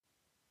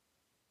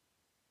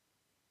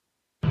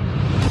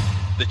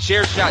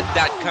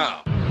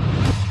thechairshot.com.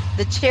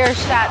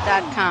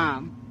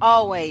 Thechairshot.com.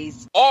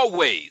 Always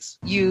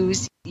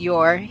use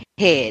your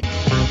head.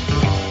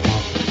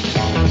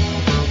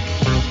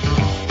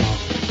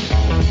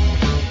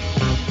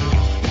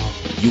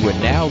 You are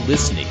now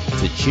listening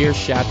to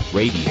Chairshot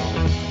Radio.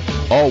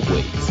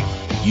 Always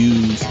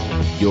use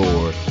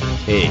your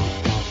head.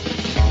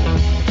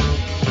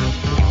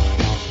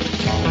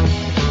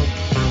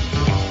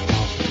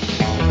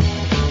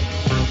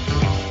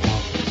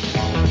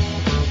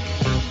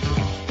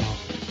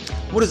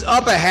 What is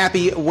up? A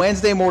happy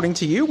Wednesday morning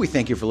to you. We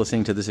thank you for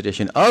listening to this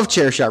edition of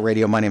Chairshot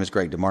Radio. My name is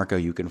Greg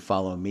DeMarco. You can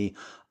follow me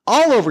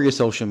all over your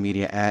social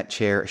media at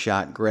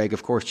Chairshot Greg.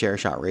 Of course,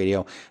 Chairshot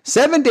Radio.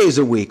 7 days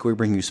a week, we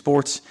bring you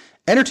sports,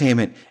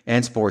 entertainment,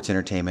 and sports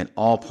entertainment,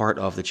 all part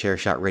of the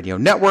Chairshot Radio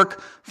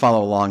Network.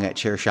 Follow along at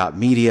Chairshot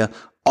Media.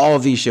 All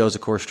of these shows,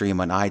 of course,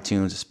 stream on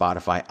iTunes,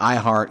 Spotify,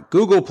 iHeart,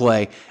 Google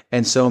Play,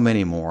 and so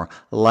many more.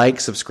 Like,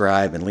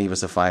 subscribe, and leave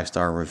us a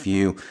 5-star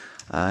review.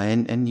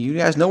 And you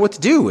guys know what to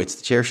do. It's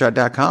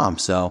thechairshot.com.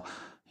 So,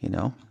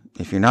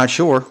 if you're not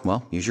sure,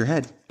 well, use your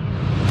head.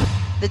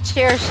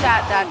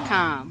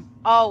 Thechairshot.com.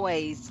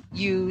 Always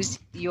use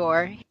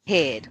your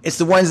head. It's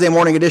the Wednesday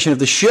morning edition of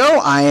the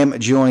show. I am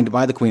joined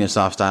by the Queen of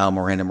Soft Style,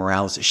 Miranda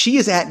Morales. She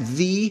is at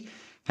the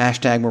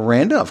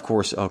 #Miranda, of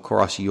course,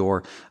 across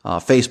your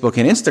Facebook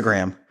and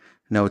Instagram.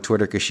 No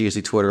Twitter, because she is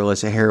the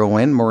Twitterless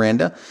heroine.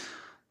 Miranda,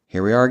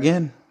 here we are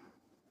again.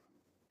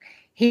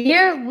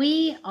 Here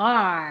we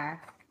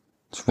are.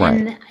 That's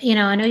right. And,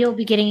 I know you'll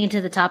be getting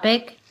into the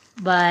topic,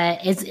 but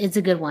it's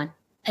a good one.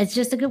 It's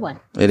just a good one.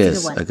 It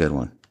is a good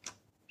one.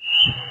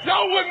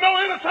 Y'all wouldn't know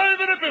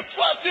entertainment if it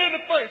slapped you in the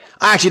face.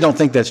 I actually don't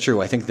think that's true.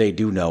 I think they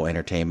do know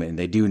entertainment, and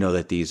they do know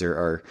that these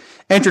are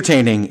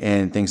entertaining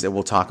and things that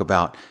we'll talk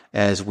about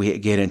as we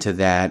get into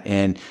that.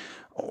 And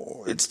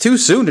it's too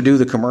soon to do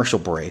the commercial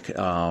break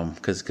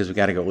because we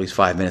got to go at least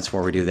 5 minutes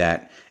before we do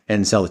that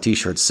and sell the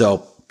T-shirts.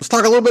 So let's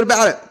talk a little bit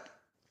about it.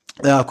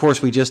 Of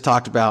course, we just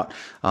talked about,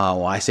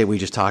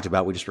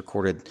 we just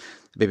recorded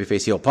the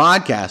Babyface Heel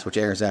podcast, which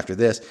airs after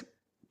this.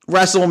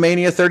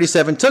 WrestleMania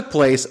 37 took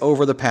place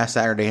over the past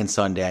Saturday and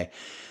Sunday.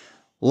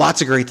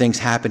 Lots of great things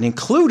happened,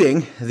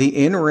 including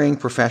the in-ring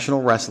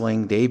professional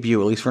wrestling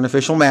debut, at least for an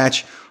official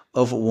match,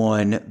 of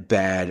one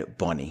Bad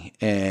Bunny.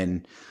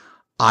 And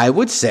I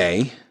would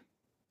say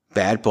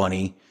Bad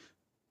Bunny,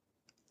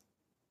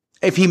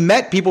 if he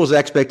met people's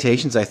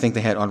expectations, I think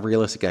they had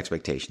unrealistic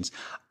expectations.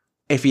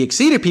 If he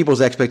exceeded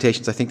people's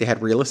expectations, I think they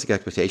had realistic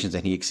expectations,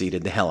 and he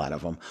exceeded the hell out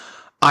of them.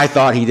 I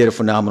thought he did a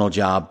phenomenal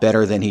job,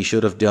 better than he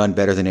should have done,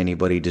 better than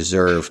anybody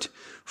deserved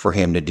for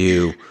him to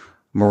do.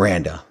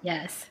 Miranda.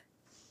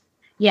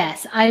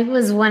 Yes, I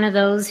was one of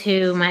those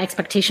who my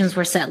expectations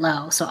were set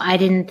low, so I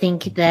didn't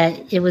think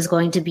that it was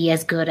going to be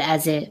as good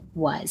as it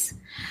was.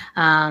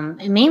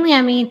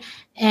 Mainly,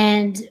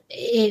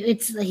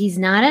 he's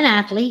not an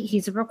athlete.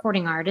 He's a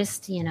recording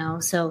artist,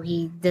 so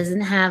he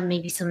doesn't have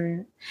maybe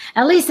some,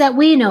 at least that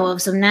we know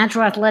of, some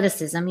natural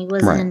athleticism. He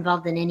wasn't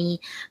involved in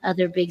any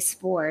other big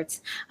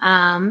sports.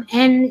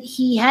 And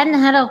he hadn't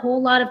had a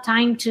whole lot of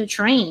time to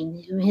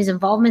train. His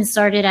involvement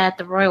started at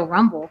the Royal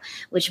Rumble,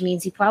 which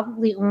means he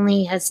probably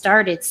only has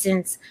started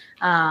since,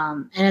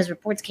 and as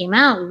reports came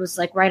out, it was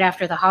like right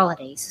after the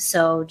holidays.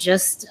 So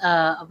just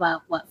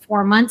about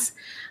 4 months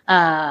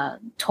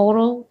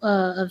total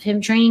of him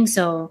training.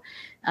 So,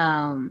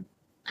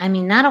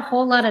 not a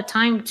whole lot of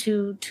time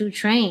to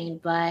train,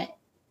 but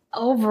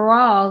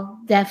overall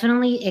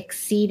definitely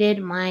exceeded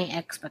my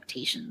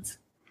expectations.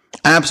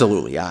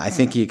 Absolutely. I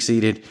think he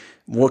exceeded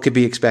what could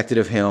be expected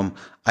of him.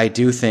 I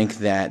do think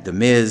that The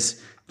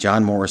Miz,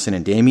 John Morrison,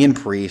 and Damian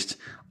Priest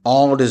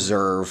all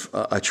deserve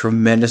a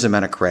tremendous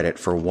amount of credit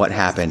for what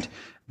happened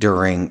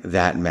during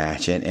that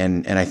match.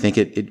 And I think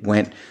it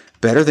went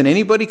better than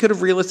anybody could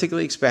have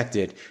realistically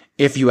expected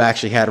if you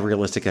actually had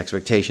realistic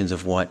expectations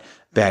of what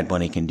Bad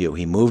Bunny can do.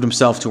 He moved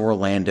himself to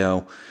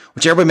Orlando,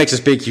 which everybody makes this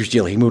big, huge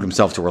deal. He moved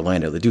himself to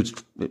Orlando. The dude's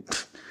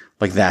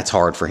like, that's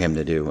hard for him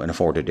to do and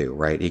afford to do,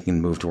 right? He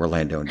can move to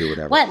Orlando and do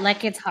whatever. What,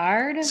 like it's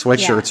hard?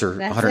 Sweatshirts are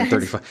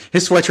 $135.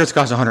 His sweatshirts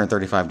cost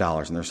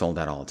 $135 and they're sold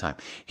out all the time.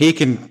 He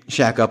can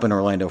shack up in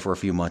Orlando for a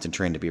few months and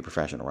train to be a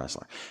professional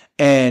wrestler.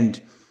 And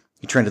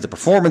he trained at the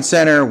Performance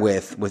Center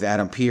with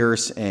Adam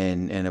Pearce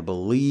and I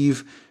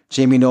believe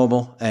Jamie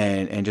Noble,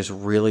 and just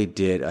really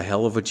did a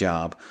hell of a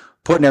job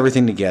putting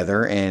everything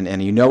together. And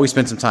we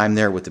spent some time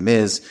there with The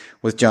Miz,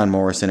 with John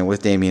Morrison, and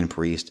with Damian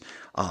Priest,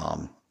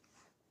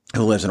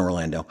 who lives in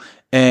Orlando,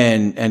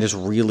 and just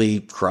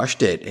really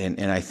crushed it.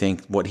 And I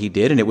think what he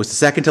did, and it was the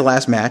second to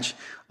last match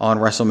on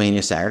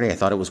WrestleMania Saturday. I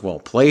thought it was well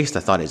placed.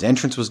 I thought his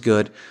entrance was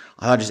good.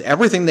 I thought just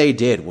everything they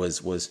did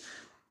was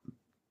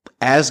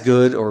as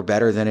good or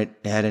better than it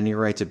had any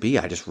right to be.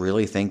 I just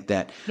really think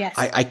that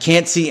I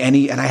can't see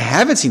any, and I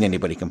haven't seen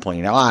anybody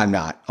complaining. Now, I'm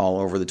not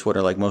all over the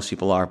Twitter like most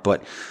people are,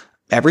 but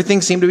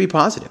everything seemed to be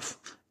positive.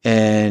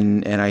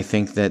 And I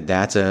think that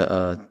that's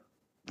a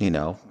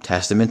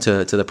testament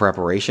to the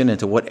preparation and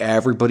to what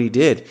everybody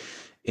did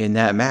in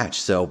that match.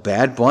 So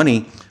Bad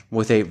Bunny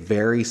with a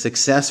very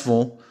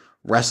successful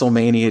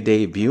WrestleMania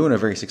debut and a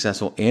very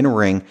successful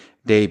in-ring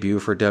debut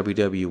for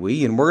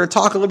WWE. And we're going to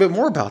talk a little bit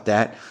more about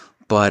that.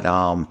 But,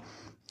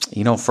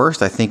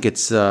 first, I think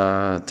it's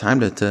time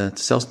to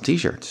sell some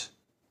T-shirts.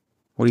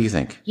 What do you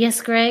think?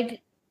 Yes, Greg.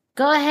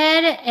 Go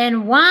ahead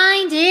and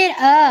wind it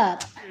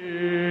up.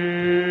 It's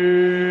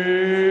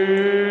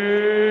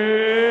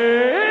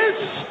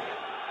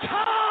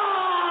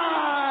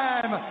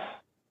time!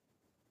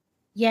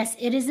 Yes,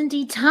 it is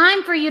indeed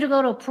time for you to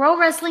go to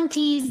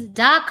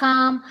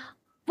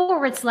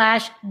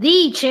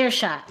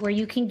ProWrestlingTees.com/TheChairShot, where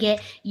you can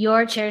get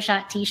your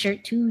Chairshot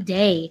t-shirt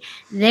today.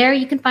 There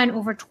you can find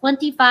over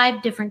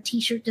 25 different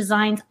t-shirt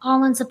designs,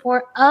 all in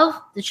support of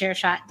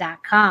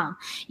TheChairshot.com.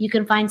 You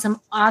can find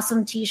some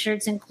awesome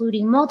t-shirts,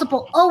 including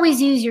multiple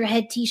Always Use Your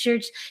Head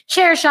t-shirts,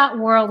 Chairshot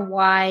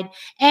Worldwide,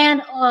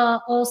 and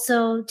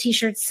also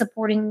t-shirts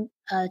supporting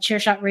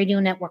Chairshot Radio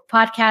Network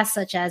podcasts,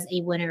 such as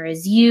A Winner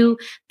Is You,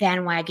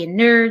 Bandwagon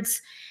Nerds,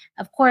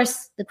 of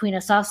course, the Queen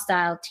of Soft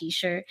Style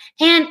t-shirt,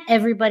 and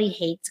Everybody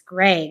Hates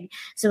Greg.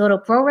 So go to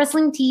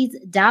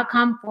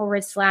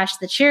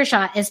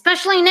ProWrestlingTees.com/TheChairShot,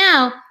 especially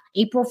now,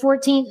 April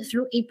 14th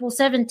through April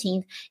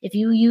 17th. If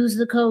you use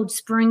the code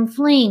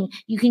SPRINGFLING,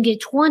 you can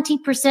get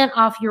 20%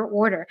 off your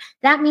order.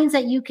 That means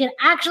that you can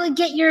actually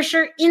get your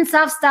shirt in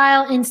soft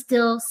style and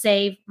still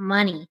save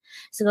money.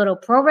 So go to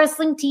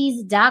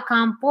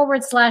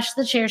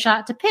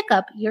ProWrestlingTees.com/TheChairShot to pick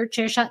up your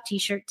Chairshot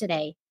t-shirt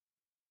today.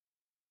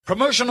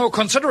 Promotional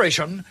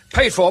consideration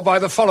paid for by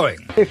the following.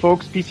 Hey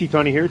folks, PC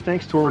Tony here.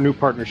 Thanks to our new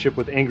partnership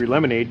with Angry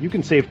Lemonade, you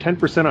can save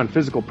 10% on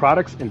physical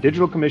products and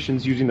digital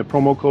commissions using the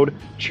promo code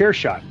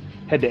ChairShot.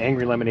 Head to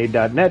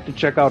angrylemonade.net to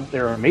check out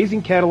their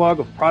amazing catalog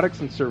of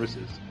products and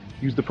services.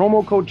 Use the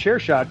promo code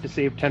ChairShot to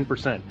save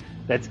 10%.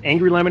 That's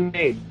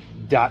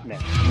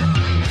angrylemonade.net.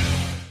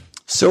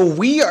 So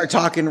we are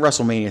talking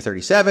WrestleMania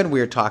 37. We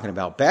are talking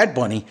about Bad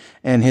Bunny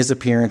and his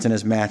appearance in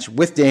his match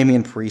with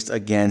Damian Priest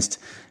against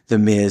The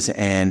Miz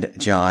and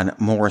John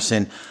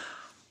Morrison.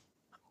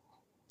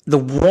 The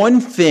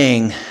one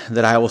thing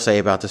that I will say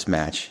about this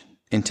match,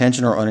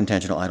 intentional or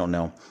unintentional, I don't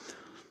know.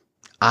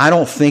 I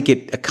don't think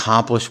it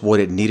accomplished what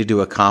it needed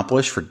to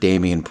accomplish for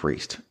Damian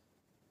Priest.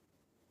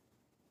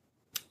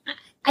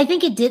 I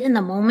think it did in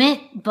the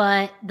moment,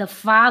 but the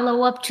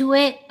follow-up to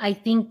it, I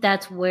think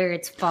that's where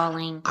it's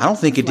falling. I don't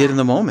think it did in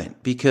the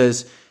moment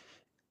because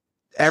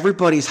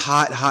everybody's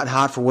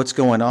hot for what's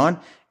going on.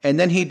 And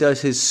then he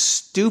does his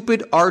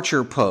stupid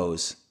Archer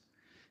pose,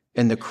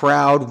 and the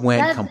crowd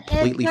went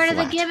completely flat. It's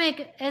part of the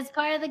gimmick. It's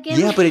part of the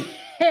gimmick.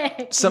 Yeah,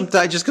 but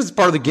sometimes just because it's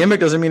part of the gimmick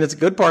doesn't mean it's a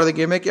good part of the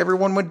gimmick.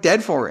 Everyone went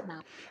dead for it. No.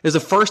 It was the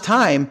first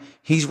time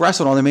he's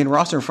wrestled on the main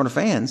roster in front of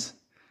fans,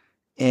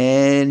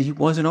 and he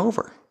wasn't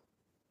over.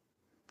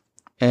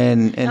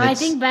 And no, I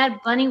think Bad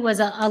Bunny was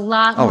a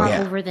lot more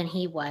over than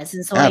he was.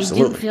 And so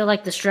absolutely. I do feel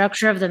like the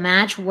structure of the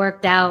match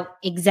worked out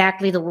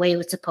exactly the way it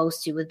was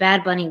supposed to, with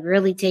Bad Bunny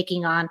really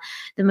taking on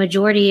the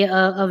majority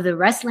of the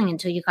wrestling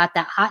until you got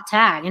that hot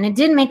tag. And it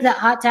did make that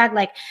hot tag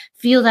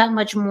feel that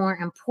much more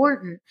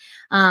important.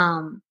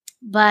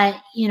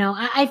 But,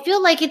 I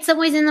feel like in some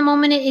ways in the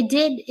moment it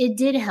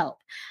did help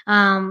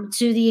to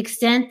the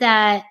extent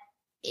that,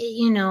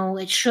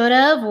 it should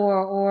have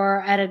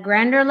or at a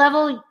grander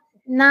level,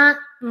 not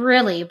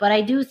really, but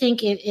I do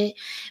think it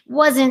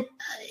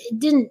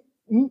didn't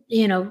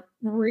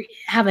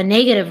have a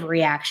negative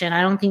reaction.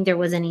 I don't think there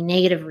was any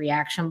negative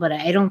reaction, but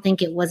I don't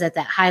think it was at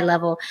that high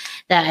level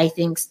that I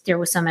think there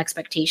was some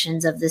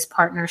expectations of this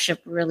partnership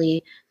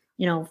really,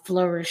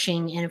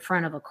 flourishing in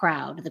front of a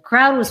crowd. The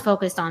crowd was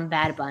focused on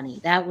Bad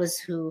Bunny. That was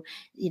who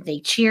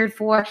they cheered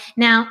for.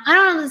 Now, I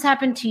don't know if this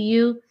happened to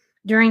you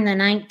during the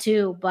night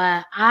too,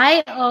 but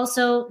I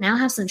also now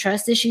have some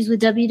trust issues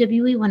with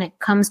WWE when it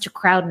comes to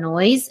crowd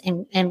noise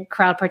and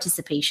crowd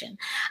participation.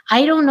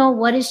 I don't know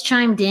what is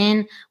chimed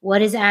in,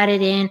 what is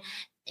added in.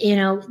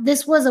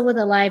 This was with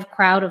a live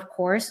crowd, of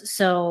course.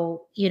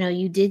 So,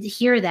 you did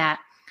hear that,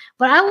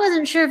 but I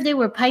wasn't sure if they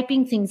were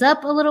piping things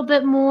up a little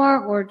bit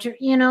more or,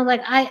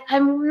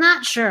 I'm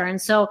not sure.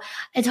 And so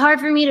it's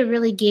hard for me to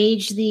really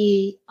gauge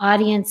the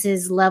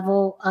audience's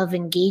level of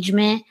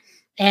engagement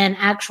and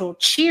actual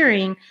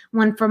cheering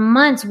when for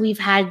months we've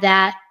had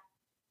that,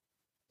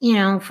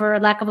 for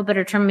lack of a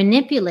better term,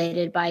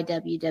 manipulated by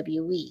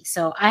WWE.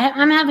 So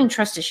I'm having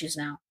trust issues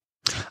now.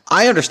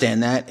 I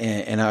understand that,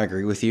 and I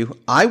agree with you.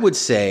 I would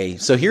say,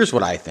 so here's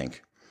what I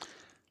think.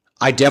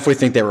 I definitely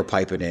think they were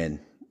piping in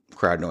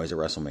crowd noise at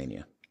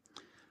WrestleMania.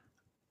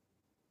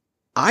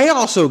 I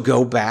also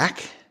go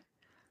back,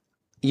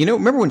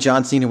 remember when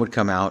John Cena would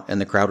come out and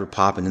the crowd would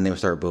pop and then they would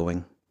start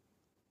booing?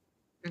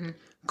 Mm-hmm.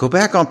 Go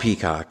back on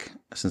Peacock,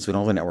 since we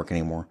don't have a network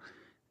anymore,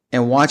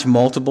 and watch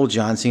multiple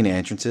John Cena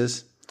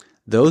entrances.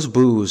 Those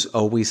boos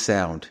always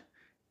sound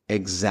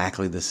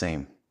exactly the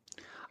same.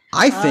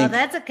 I think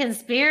that's a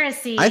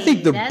conspiracy. I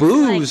think the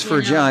boos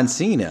for John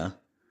Cena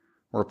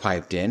were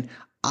piped in.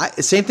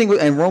 Same thing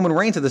and Roman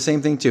Reigns did the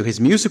same thing too.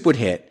 His music would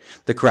hit,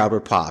 the crowd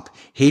would pop.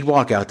 He'd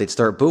walk out, they'd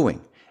start booing.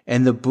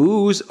 And the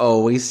boos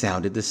always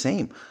sounded the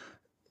same.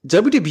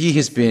 WWE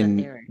has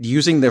been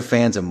using their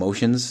fans'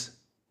 emotions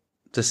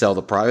to sell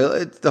the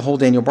product. It's the whole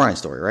Daniel Bryan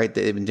story, right?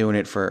 They've been doing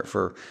it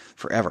for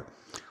forever.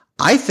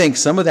 I think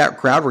some of that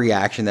crowd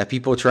reaction that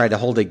people tried to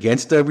hold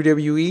against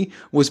WWE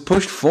was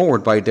pushed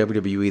forward by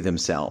WWE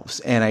themselves.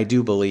 And I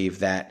do believe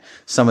that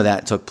some of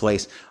that took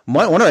place.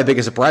 One of my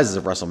biggest surprises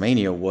of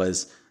WrestleMania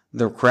was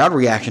the crowd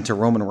reaction to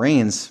Roman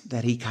Reigns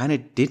that he kind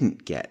of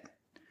didn't get.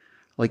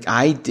 Like,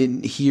 I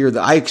didn't hear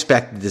I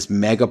expected this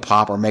mega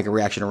pop or mega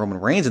reaction to Roman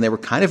Reigns, and they were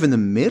kind of in the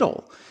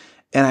middle.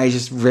 And I was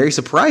just very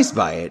surprised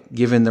by it,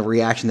 given the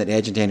reaction that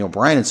Edge and Daniel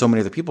Bryan and so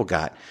many other people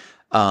got.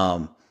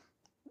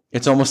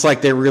 It's almost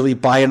like they really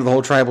buy into the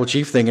whole tribal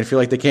chief thing and feel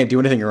like they can't do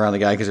anything around the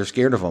guy because they're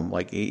scared of him.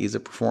 Like, he's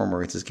a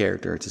performer. It's his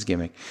character. It's his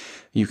gimmick.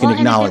 You can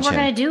acknowledge him. If they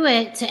were going to do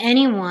it to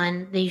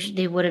anyone,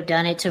 they would have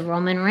done it to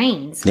Roman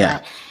Reigns.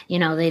 Yeah.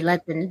 But, they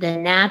let the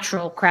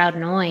natural crowd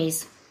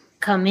noise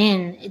come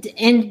in.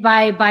 And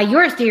by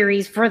your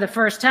theories, for the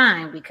first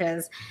time,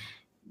 because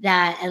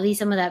that at least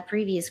some of that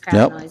previous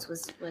crowd noise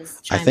was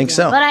I think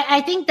so. But I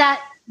think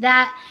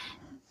that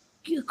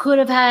could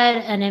have had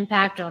an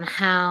impact on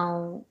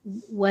how,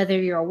 whether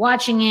you're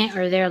watching it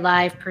or they're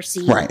live,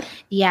 perceive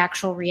the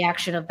actual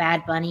reaction of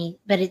Bad Bunny.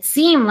 But it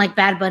seemed like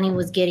Bad Bunny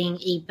was getting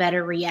a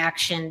better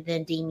reaction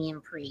than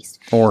Damian Priest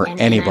or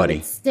anybody. And I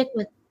would stick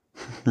with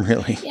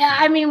really. Yeah,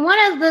 I mean, one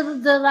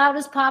of the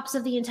loudest pops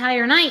of the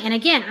entire night. And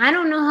again, I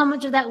don't know how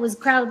much of that was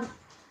crowd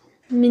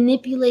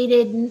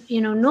manipulated,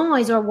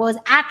 noise or was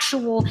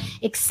actual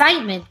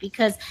excitement,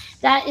 because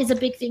that is a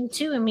big thing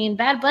too. I mean,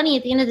 Bad Bunny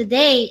at the end of the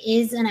day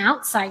is an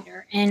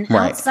outsider, and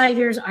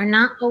outsiders are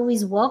not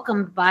always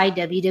welcomed by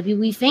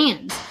WWE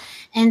fans.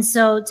 And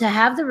so to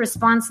have the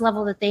response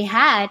level that they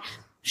had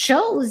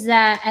shows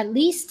that at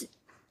least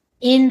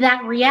in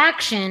that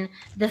reaction,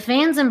 the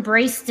fans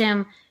embraced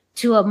him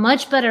to a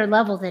much better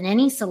level than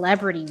any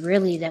celebrity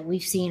really that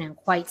we've seen in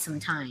quite some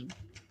time.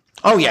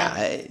 Oh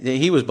yeah,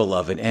 he was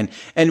beloved, and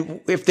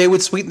if they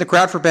would sweeten the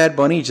crowd for Bad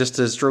Bunny just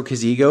to stroke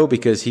his ego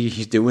because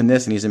he's doing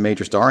this and he's a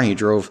major star and he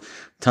drove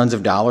tons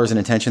of dollars and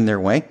attention their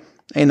way,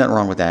 ain't nothing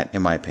wrong with that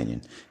in my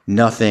opinion.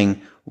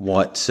 Nothing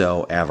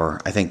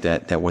whatsoever. I think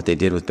that what they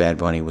did with Bad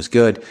Bunny was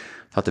good.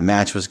 Thought the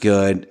match was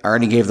good. I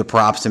already gave the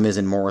props to Miz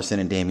and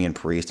Morrison and Damian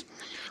Priest.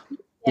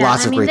 Yeah,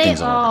 Lots of great things.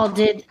 They all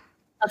did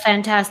a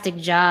fantastic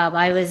job.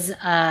 I was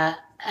I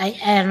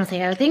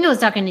think I was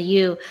talking to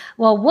you.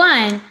 Well,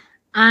 one.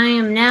 I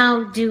am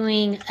now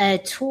doing a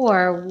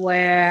tour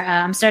where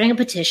I'm starting a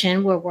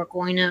petition where we're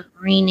going to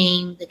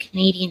rename the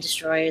Canadian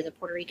Destroyer the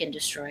Puerto Rican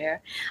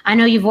Destroyer. I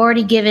know you've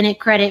already given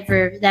it credit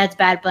for that's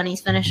Bad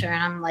Bunny's finisher,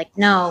 and I'm like,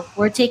 no,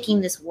 we're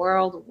taking this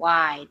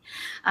worldwide.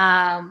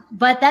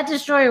 But that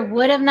Destroyer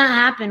would have not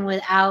happened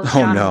without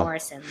John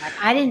Morrison. Like,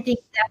 I didn't think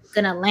that was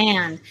going to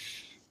land.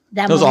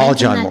 That was all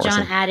John Morrison.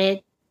 John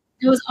added.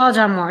 It was all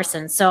John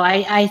Morrison. So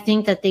I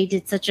think that they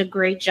did such a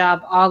great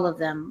job, all of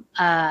them,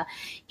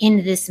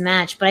 in this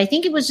match. But I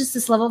think it was just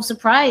this level of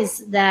surprise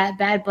that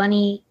Bad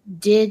Bunny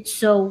did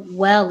so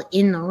well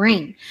in the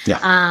ring. Yeah.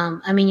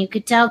 I mean, you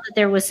could tell that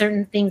there were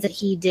certain things that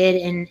he did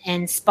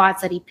and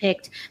spots that he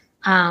picked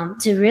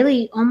to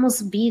really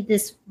almost be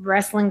this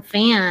wrestling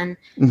fan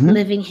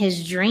living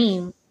his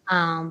dream.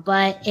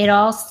 But it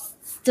all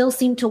still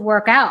seemed to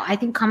work out. I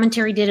think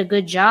commentary did a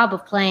good job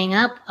of playing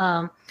up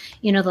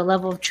the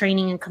level of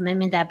training and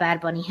commitment that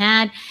Bad Bunny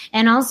had.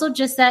 And also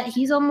just that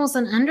he's almost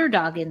an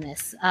underdog in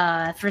this.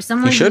 For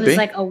someone who is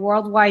like a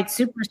worldwide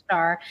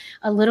superstar,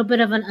 a little bit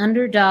of an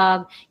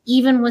underdog,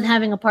 even with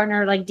having a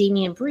partner like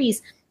Damian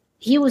Priest,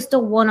 he was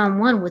still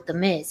one-on-one with The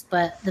Miz.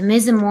 But The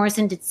Miz and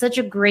Morrison did such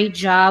a great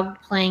job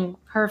playing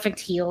perfect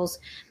heels,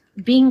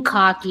 being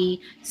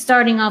cocky,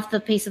 starting off the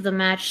pace of the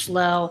match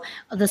slow.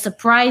 The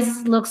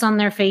surprise looks on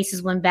their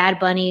faces when Bad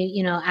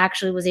Bunny,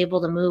 actually was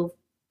able to move.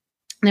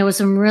 There was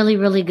some really,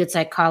 really good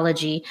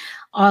psychology,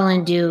 all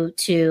in due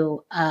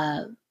to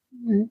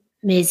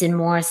Miz and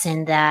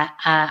Morrison that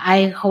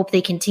I hope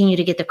they continue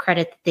to get the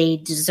credit that they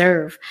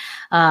deserve.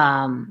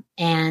 And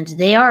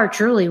they are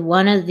truly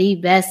one of the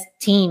best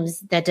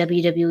teams that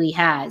WWE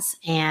has.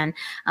 And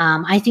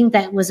I think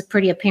that was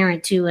pretty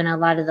apparent, too, in a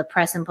lot of the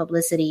press and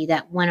publicity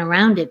that went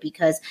around it,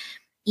 because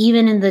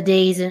even in the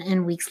days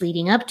and weeks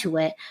leading up to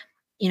it,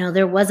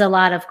 there was a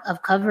lot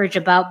of coverage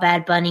about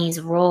Bad Bunny's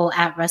role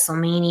at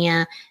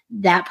WrestleMania,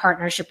 that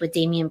partnership with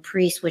Damian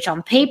Priest, which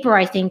on paper,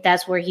 I think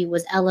that's where he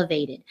was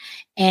elevated.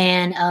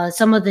 And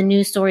some of the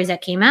news stories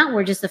that came out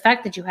were just the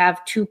fact that you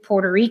have two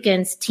Puerto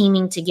Ricans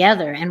teaming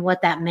together and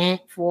what that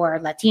meant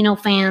for Latino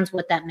fans,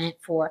 what that meant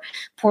for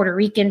Puerto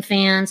Rican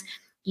fans.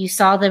 You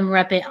saw them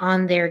rep it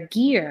on their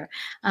gear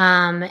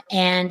and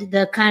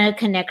the kind of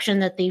connection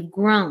that they've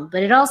grown.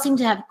 But it all seemed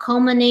to have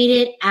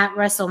culminated at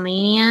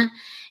WrestleMania.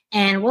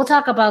 And we'll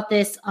talk about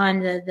this on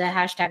the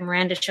hashtag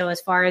Miranda show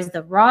as far as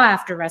the Raw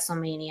after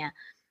WrestleMania.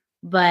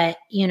 But,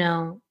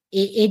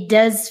 it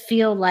does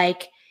feel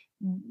like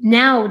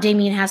now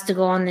Damian has to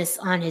go on this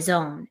on his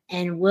own.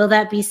 And will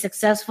that be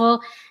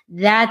successful?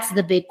 That's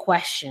the big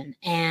question.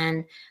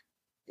 And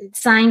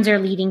signs are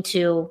leading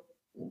to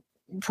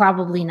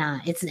Probably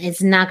not.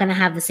 It's not going to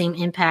have the same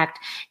impact.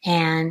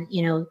 And,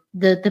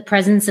 the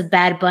presence of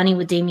Bad Bunny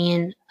with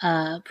Damian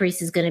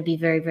Priest is going to be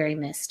very, very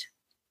missed.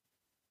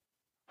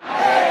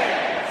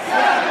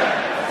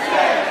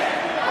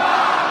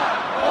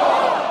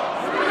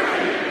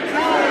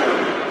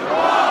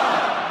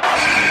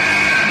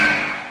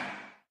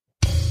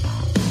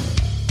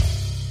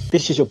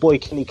 This is your boy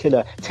Kenny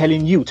Killer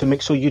telling you to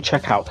make sure you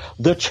check out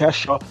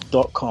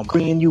thechairshot.com,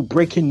 bringing you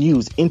breaking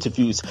news,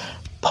 interviews,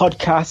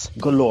 podcasts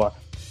galore,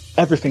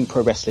 everything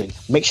pro wrestling.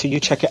 Make sure you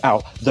check it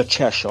out,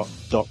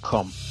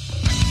 thechairshot.com.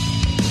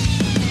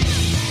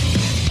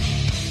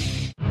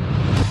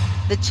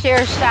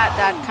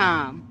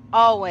 Thechairshot.com.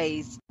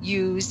 Always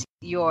use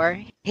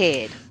your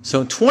head.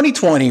 So in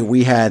 2020,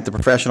 we had the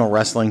professional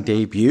wrestling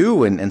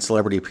debut and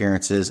celebrity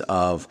appearances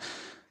of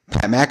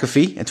Pat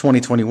McAfee. In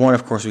 2021,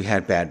 of course, we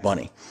had Bad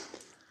Bunny.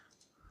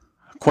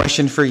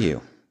 Question for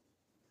you.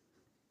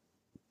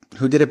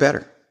 Who did it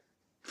better?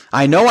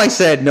 I know I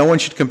said no one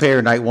should compare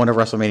night 1 of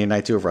WrestleMania,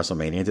 night 2 of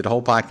WrestleMania, and did a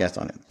whole podcast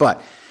on it.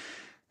 But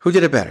who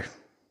did it better?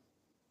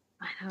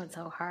 I know, it's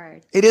so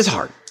hard. It is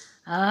hard.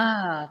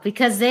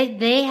 Because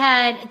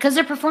because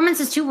their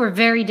performances too were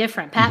very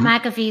different. Pat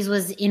McAfee's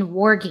was in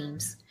War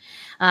Games.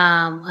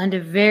 Under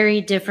very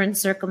different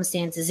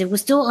circumstances. It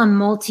was still a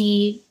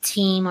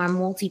multi-team or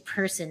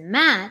multi-person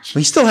match.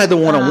 He still had the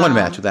one-on-one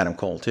match with Adam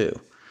Cole, too.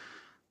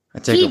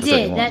 He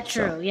did, that's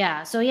true,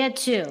 yeah. So he had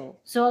 2.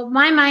 So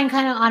my mind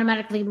kind of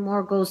automatically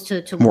more goes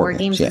to War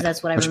Games, because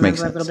that's what I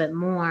remember a little bit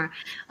more.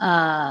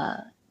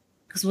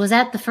 Because was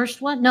that the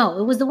first one? No,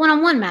 it was the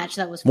one-on-one match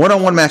that was first.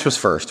 One-on-one match was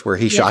first, where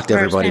he shocked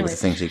everybody with the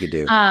things he could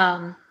do.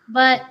 But,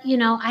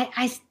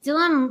 I still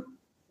am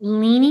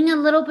leaning a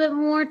little bit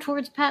more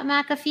towards Pat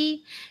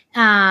McAfee.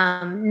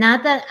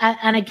 Not that,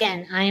 and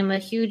again, I am a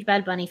huge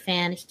Bad Bunny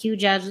fan,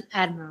 huge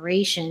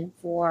admiration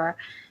for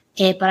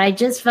it, but I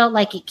just felt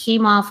like it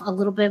came off a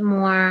little bit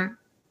more,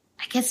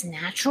 I guess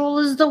natural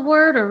is the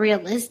word, or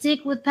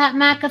realistic with Pat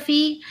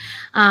McAfee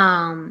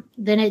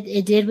than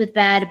it did with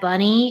Bad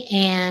Bunny.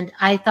 And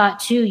I thought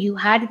too, you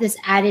had this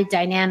added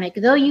dynamic,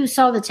 though you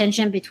saw the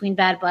tension between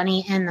Bad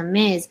Bunny and The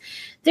Miz.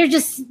 They're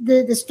just,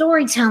 the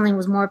storytelling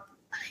was more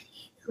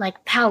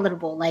like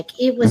palatable. Like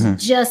it was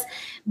just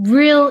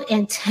real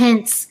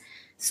intense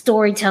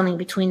storytelling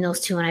between those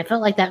two. And I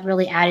felt like that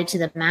really added to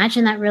the match,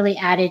 and that really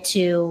added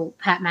to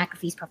Pat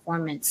McAfee's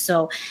performance.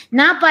 So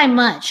not by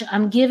much.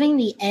 I'm giving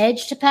the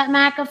edge to Pat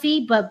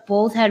McAfee, but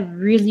both had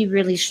really,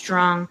 really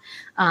strong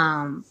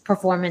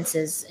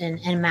performances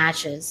and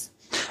matches.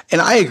 And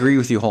I agree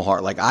with you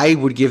wholeheartedly. Like I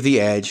would give the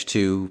edge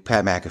to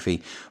Pat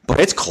McAfee, but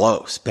it's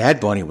close. Bad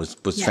Bunny was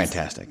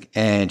fantastic.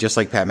 And just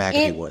like Pat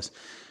McAfee was.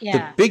 Yeah.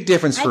 The big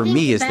difference for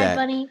me is that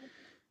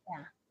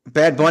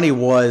Bad Bunny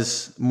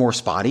was more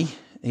spotty.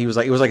 It was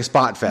like a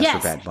spot fest for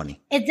Bad Bunny.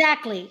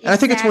 Exactly. And I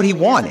think it's what he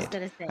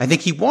wanted. I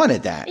think he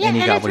wanted that, and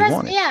he got what he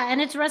wanted. Yeah,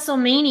 and it's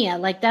WrestleMania.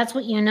 Like that's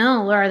what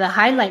are the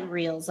highlight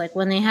reels. Like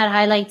when they had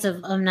highlights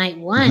of night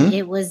 1,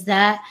 it was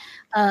that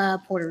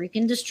Puerto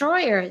Rican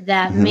destroyer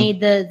that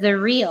made the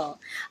reel.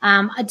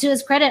 To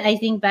his credit, I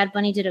think Bad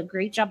Bunny did a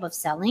great job of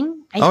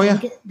selling. I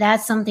think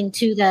that's something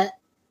too, that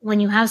when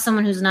you have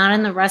someone who's not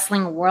in the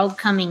wrestling world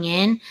coming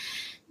in,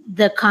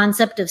 the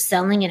concept of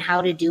selling and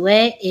how to do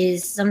it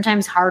is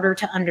sometimes harder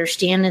to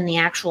understand than the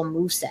actual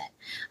moveset.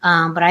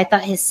 But I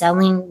thought his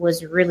selling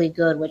was really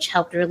good, which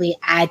helped really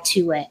add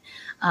to it,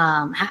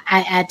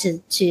 add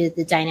to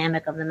the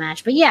dynamic of the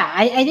match. But yeah,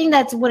 I think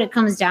that's what it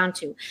comes down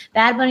to.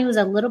 Bad Bunny was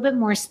a little bit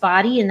more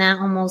spotty, and that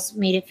almost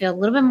made it feel a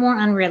little bit more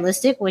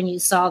unrealistic when you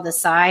saw the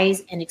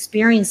size and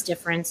experience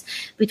difference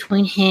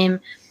between him,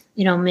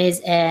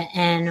 Miz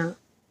and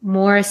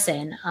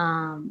Morrison.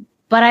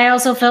 But I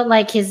also felt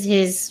like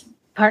his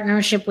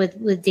partnership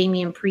with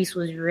Damian Priest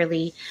was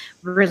really,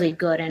 really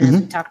good. And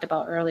as we talked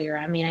about earlier,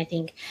 I mean, I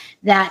think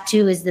that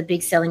too is the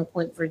big selling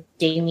point for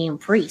Damian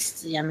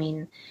Priest. I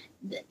mean,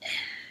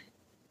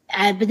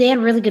 but they had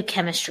really good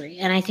chemistry.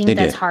 And I think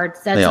that's hard.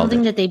 That's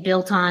something that they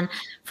built on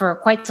for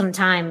quite some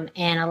time.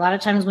 And a lot of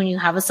times when you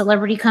have a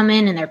celebrity come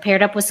in and they're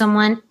paired up with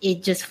someone,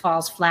 it just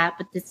falls flat.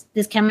 But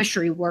this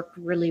chemistry worked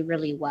really,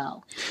 really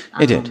well.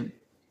 It did.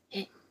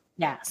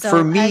 So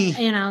for me,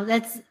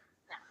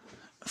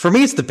 For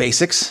me, it's the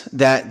basics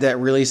that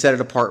really set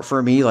it apart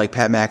for me. Like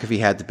Pat McAfee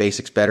had the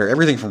basics better.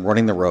 Everything from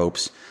running the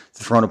ropes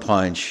to throwing a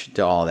punch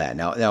to all that.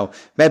 Now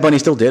Bad Bunny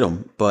still did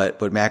them, but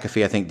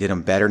McAfee I think did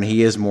them better, and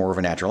he is more of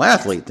a natural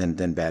athlete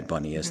than Bad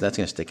Bunny is. So that's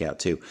going to stick out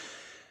too.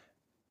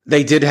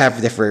 They did have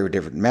very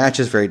different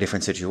matches, very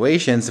different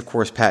situations. Of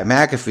course, Pat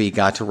McAfee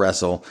got to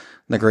wrestle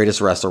the greatest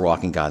wrestler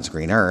walking God's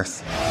green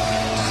earth.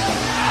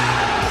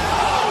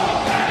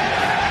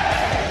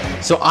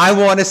 So I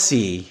want to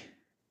see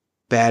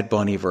Bad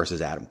Bunny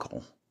versus Adam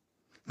Cole.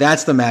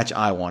 That's the match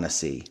I want to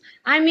see.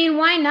 I mean,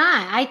 why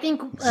not? I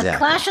think a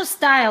Clash of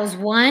Styles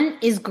 1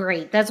 is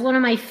great. That's one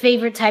of my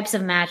favorite types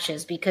of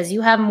matches because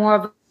you have more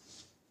of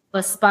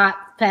a spot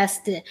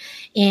past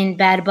in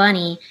Bad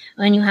Bunny,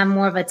 and you have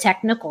more of a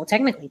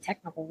technically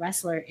technical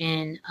wrestler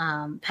in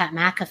Pat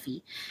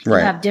McAfee. You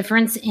have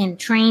difference in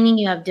training,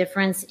 you have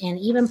difference in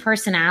even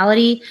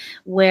personality,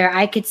 where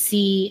I could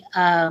see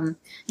Pat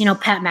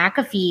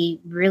McAfee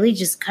really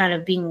just kind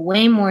of being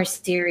way more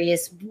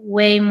serious,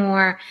 way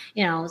more,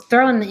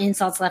 throwing the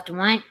insults left and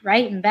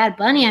right. And Bad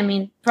Bunny, I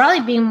mean,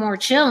 probably being more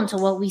chill until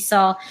what we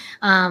saw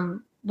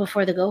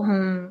before the Go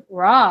Home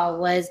Raw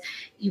was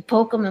you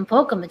poke him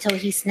until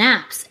he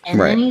snaps. And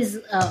then he's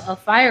a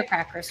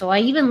firecracker. So I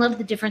even love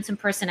the difference in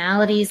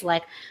personalities.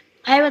 Like,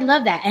 I would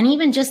love that. And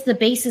even just the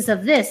basis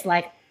of this,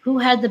 like, who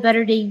had the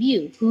better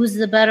debut? Who's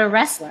the better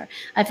wrestler?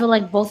 I feel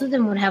like both of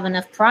them would have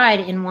enough pride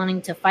in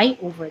wanting to fight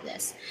over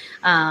this.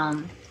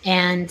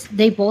 And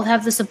they both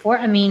have the support,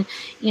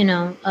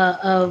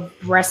 of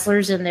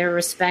wrestlers in their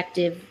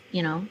respective,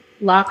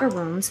 locker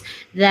rooms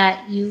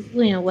that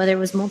whether it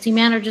was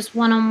multi-man or just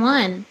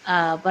one-on-one.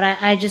 But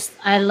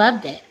I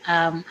loved it.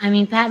 Pat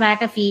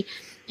McAfee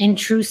in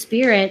true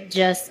spirit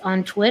just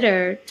on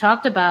Twitter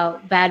talked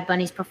about Bad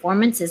Bunny's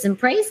performances and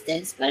praised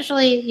it,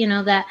 especially,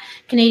 that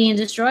Canadian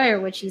Destroyer,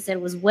 which he said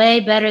was way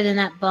better than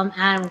that bum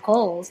Adam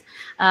Cole's.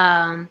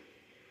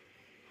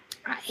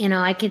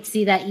 I could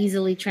see that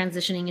easily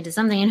transitioning into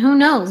something. And who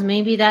knows,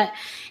 maybe that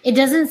it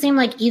doesn't seem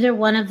like either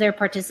one of their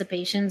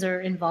participations or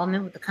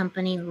involvement with the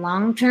company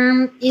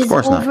long-term is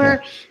over. Not,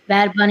 yeah.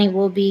 Bad Bunny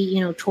will be,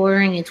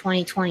 touring in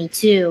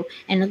 2022,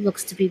 and it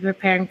looks to be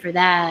preparing for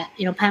that.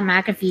 Pat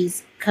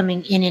McAfee's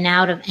coming in and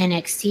out of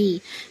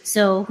NXT.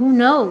 So who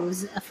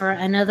knows for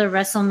another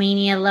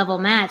WrestleMania level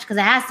match, because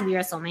it has to be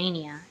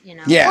WrestleMania,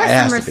 Yeah, or it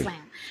has SummerSlam. to be.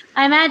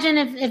 I imagine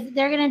if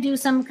they're going to do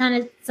some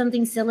kind of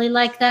something silly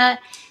like that,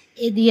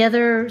 the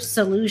other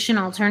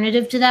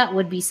alternative to that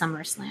would be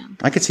SummerSlam.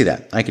 I could see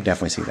that. I could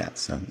definitely see that.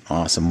 So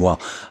awesome.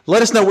 Well,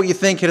 let us know what you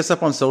think. Hit us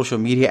up on social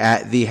media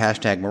at the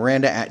 #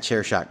 Miranda, at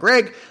Chairshot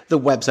Greg. The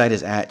website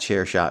is at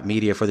Chairshot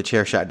Media for the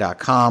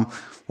Chairshot.com.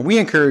 We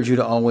encourage you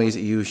to always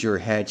use your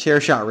head.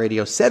 Chairshot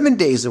Radio, 7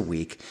 days a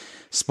week.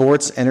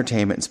 Sports,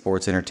 entertainment, and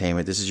sports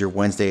entertainment. This is your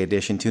Wednesday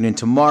edition. Tune in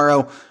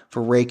tomorrow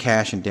for Ray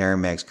Cash and Darren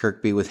Meggs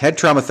Kirkby with Head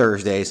Trauma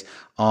Thursdays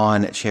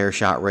on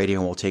Chairshot Radio,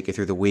 and we'll take you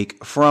through the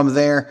week from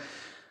there.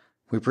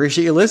 We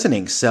appreciate you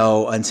listening.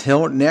 So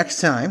until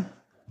next time,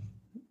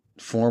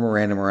 for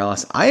Miranda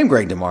Morales, I am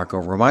Greg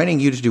DeMarco, reminding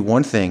you to do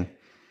one thing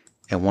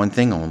and one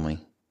thing only.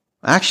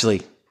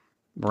 Actually,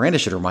 Miranda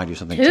should remind you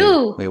something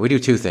too. Wait, we do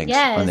two things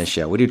on this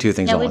show. We do two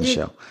things on the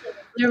show.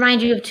 We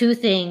remind you of two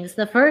things.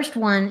 The first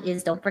one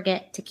is don't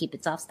forget to keep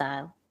it soft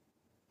style.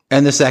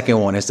 And the second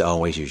one is to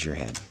always use your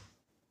head.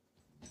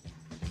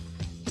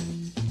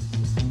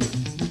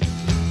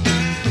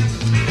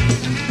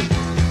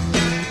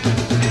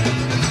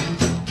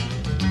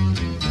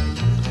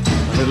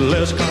 A little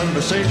less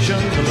conversation,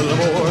 a little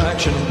more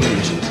action,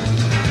 please.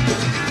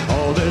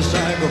 All this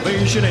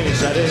aggravation ain't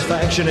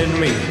satisfaction in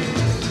me.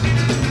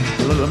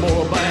 A little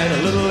more bite,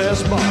 a little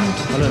less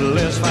bark, a little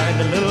less fight,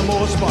 a little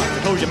more spark.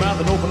 Close your mouth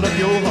and open up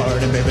your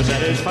heart, and baby,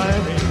 satisfy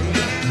me.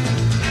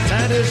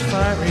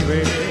 Satisfy me,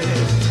 baby.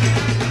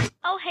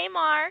 Oh, hey,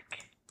 Mark.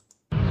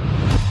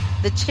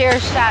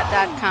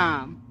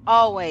 TheChairshot.com.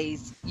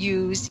 Always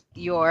use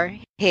your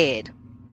head.